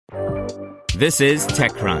This is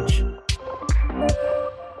TechCrunch.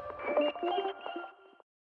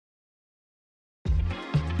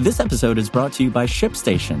 This episode is brought to you by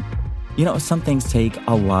ShipStation. You know, some things take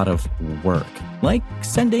a lot of work, like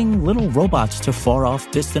sending little robots to far-off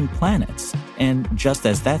distant planets. And just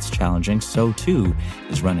as that's challenging, so too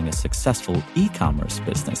is running a successful e-commerce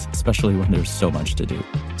business, especially when there's so much to do.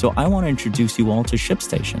 So I want to introduce you all to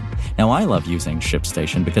ShipStation. Now, I love using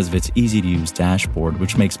ShipStation because of its easy-to-use dashboard,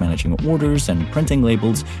 which makes managing orders and printing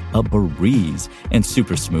labels a breeze and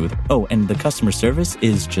super smooth. Oh, and the customer service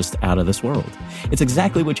is just out of this world. It's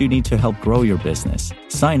exactly what you need to help grow your business.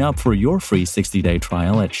 Sign up for your free 60-day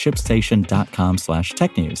trial at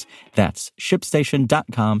shipstation.com/technews. That's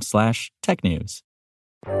shipstation.com/technews.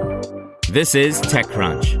 This is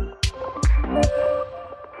TechCrunch.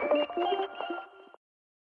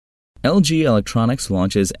 LG Electronics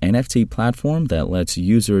launches NFT platform that lets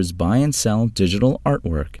users buy and sell digital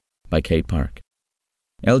artwork, by Kate Park.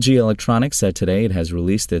 LG Electronics said today it has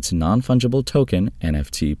released its non-fungible token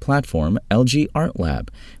NFT platform, LG Art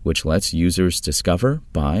Lab, which lets users discover,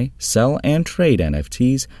 buy, sell, and trade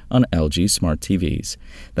NFTs on LG smart TVs.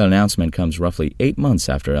 The announcement comes roughly 8 months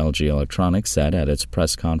after LG Electronics said at its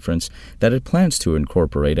press conference that it plans to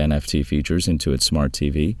incorporate NFT features into its smart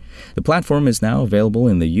TV. The platform is now available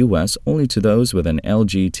in the U.S. only to those with an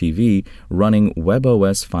LG TV running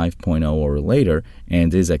WebOS 5.0 or later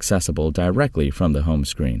and is accessible directly from the home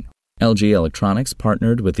screen. LG Electronics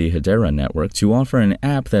partnered with the Hedera network to offer an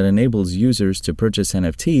app that enables users to purchase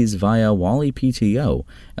NFTs via Wally PTO,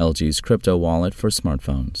 LG's crypto wallet for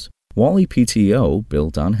smartphones. Wally PTO,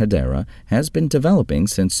 built on Hedera, has been developing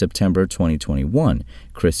since September 2021.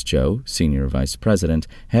 Chris Joe, Senior Vice President,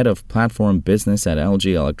 Head of Platform Business at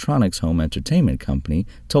LG Electronics Home Entertainment Company,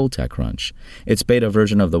 told TechCrunch. Its beta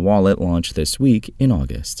version of the wallet launched this week in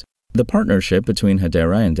August. The partnership between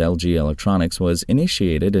Hedera and LG Electronics was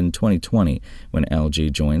initiated in 2020 when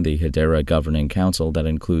LG joined the Hedera Governing Council that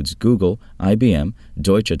includes Google, IBM,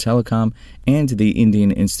 Deutsche Telekom, and the Indian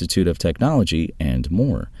Institute of Technology, and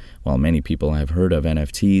more. While many people have heard of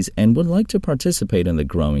NFTs and would like to participate in the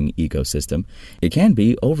growing ecosystem, it can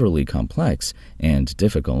be overly complex and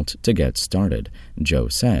difficult to get started, Joe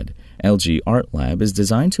said. LG Art Lab is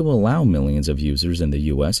designed to allow millions of users in the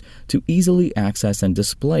U.S. to easily access and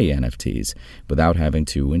display NFTs without having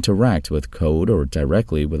to interact with code or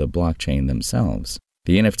directly with a blockchain themselves.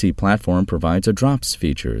 The NFT platform provides a drops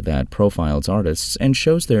feature that profiles artists and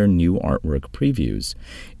shows their new artwork previews.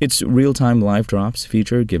 Its real-time live drops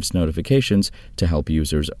feature gives notifications to help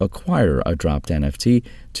users acquire a dropped NFT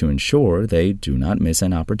to ensure they do not miss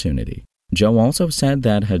an opportunity. Joe also said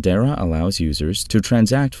that Hedera allows users to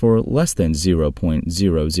transact for less than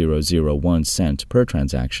 0.0001 cent per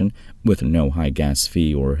transaction with no high gas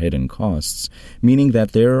fee or hidden costs, meaning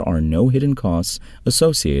that there are no hidden costs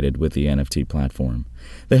associated with the NFT platform.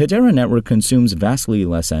 The Hedera network consumes vastly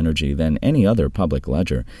less energy than any other public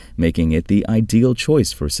ledger, making it the ideal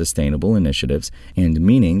choice for sustainable initiatives and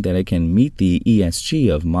meaning that it can meet the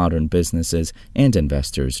ESG of modern businesses and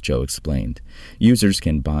investors, Joe explained. Users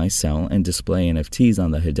can buy, sell, and display NFTs on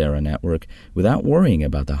the Hedera network without worrying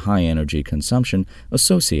about the high energy consumption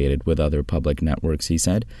associated with other public networks, he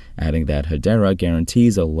said, adding that Hedera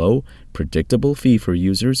guarantees a low, predictable fee for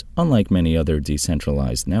users, unlike many other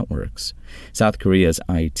decentralized networks. South Korea's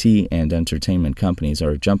IT and entertainment companies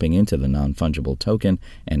are jumping into the non-fungible token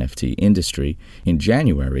NFT industry. In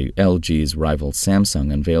January, LG's rival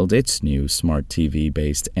Samsung unveiled its new smart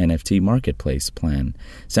TV-based NFT marketplace plan.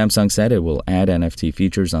 Samsung said it will add NFT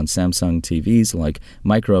features on Samsung TVs like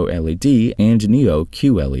Micro LED and Neo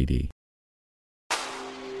QLED.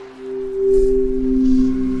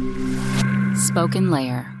 Spoken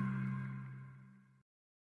Layer.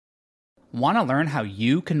 Want to learn how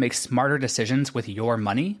you can make smarter decisions with your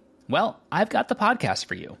money? Well, I've got the podcast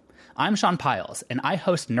for you. I'm Sean Piles, and I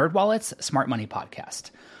host NerdWallet's Smart Money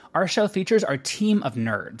Podcast. Our show features our team of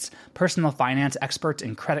nerds, personal finance experts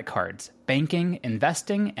in credit cards, banking,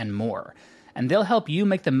 investing, and more. And they'll help you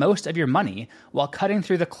make the most of your money while cutting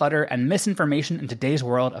through the clutter and misinformation in today's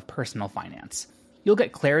world of personal finance. You'll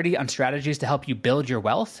get clarity on strategies to help you build your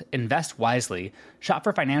wealth, invest wisely, shop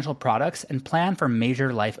for financial products, and plan for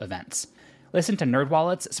major life events. Listen to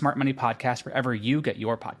NerdWallet's Smart Money Podcast wherever you get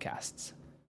your podcasts.